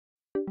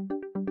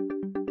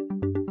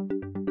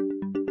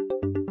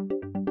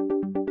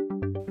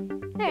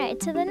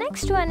Alright, so the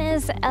next one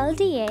is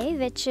LDA,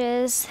 which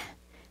is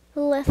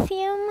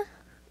lithium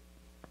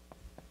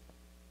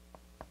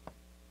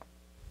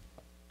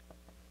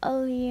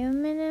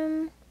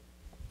aluminum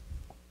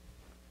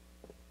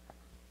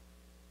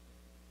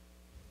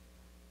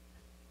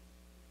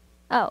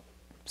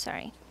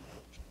sorry.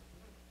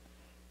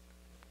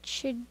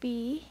 Should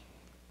be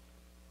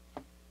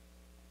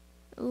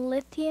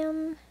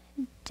lithium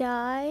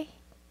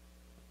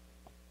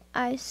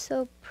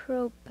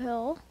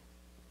diisopropyl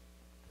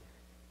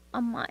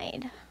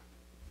amide.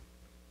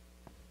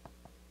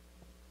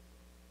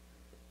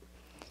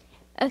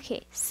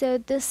 Okay, so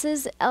this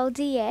is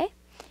LDA,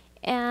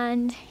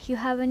 and you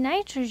have a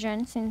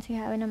nitrogen since you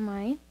have an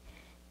amide.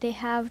 They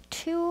have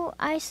two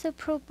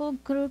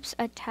isopropyl groups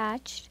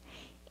attached,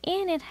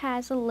 and it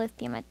has a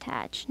lithium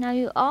attached. Now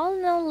you all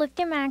know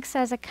lithium acts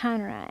as a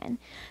counterion,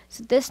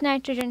 so this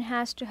nitrogen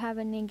has to have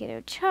a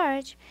negative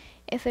charge.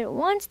 If it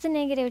wants the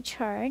negative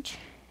charge,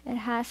 it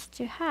has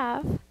to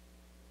have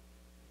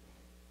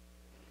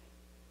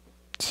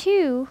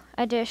two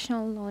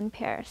additional lone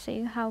pairs. So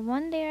you have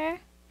one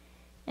there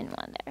and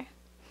one there.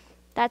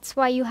 That's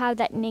why you have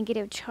that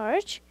negative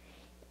charge,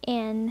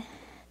 and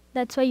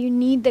that's why you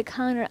need the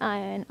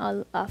counterion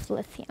of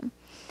lithium.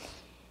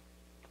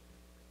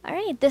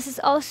 Alright, this is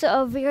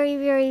also a very,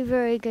 very,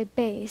 very good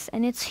base,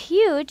 and it's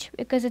huge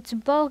because it's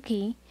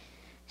bulky.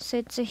 So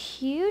it's a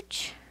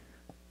huge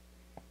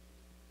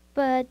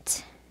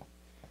but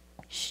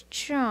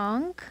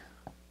strong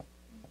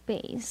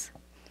base.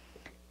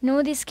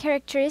 Know these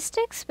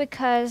characteristics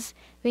because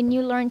when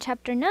you learn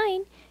chapter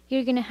 9,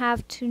 you're going to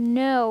have to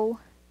know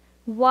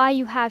why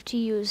you have to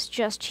use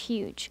just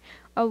huge,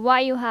 or why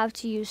you have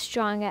to use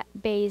strong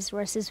base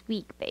versus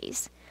weak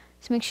base.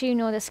 So make sure you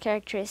know this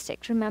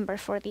characteristic, remember,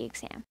 for the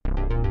exam.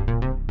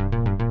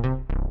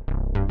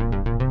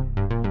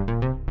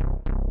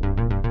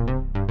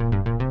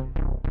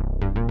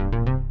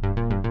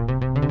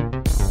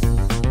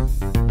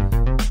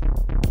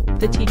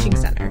 The Teaching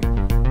Center,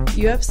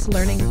 UF's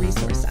Learning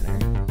Resource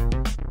Center.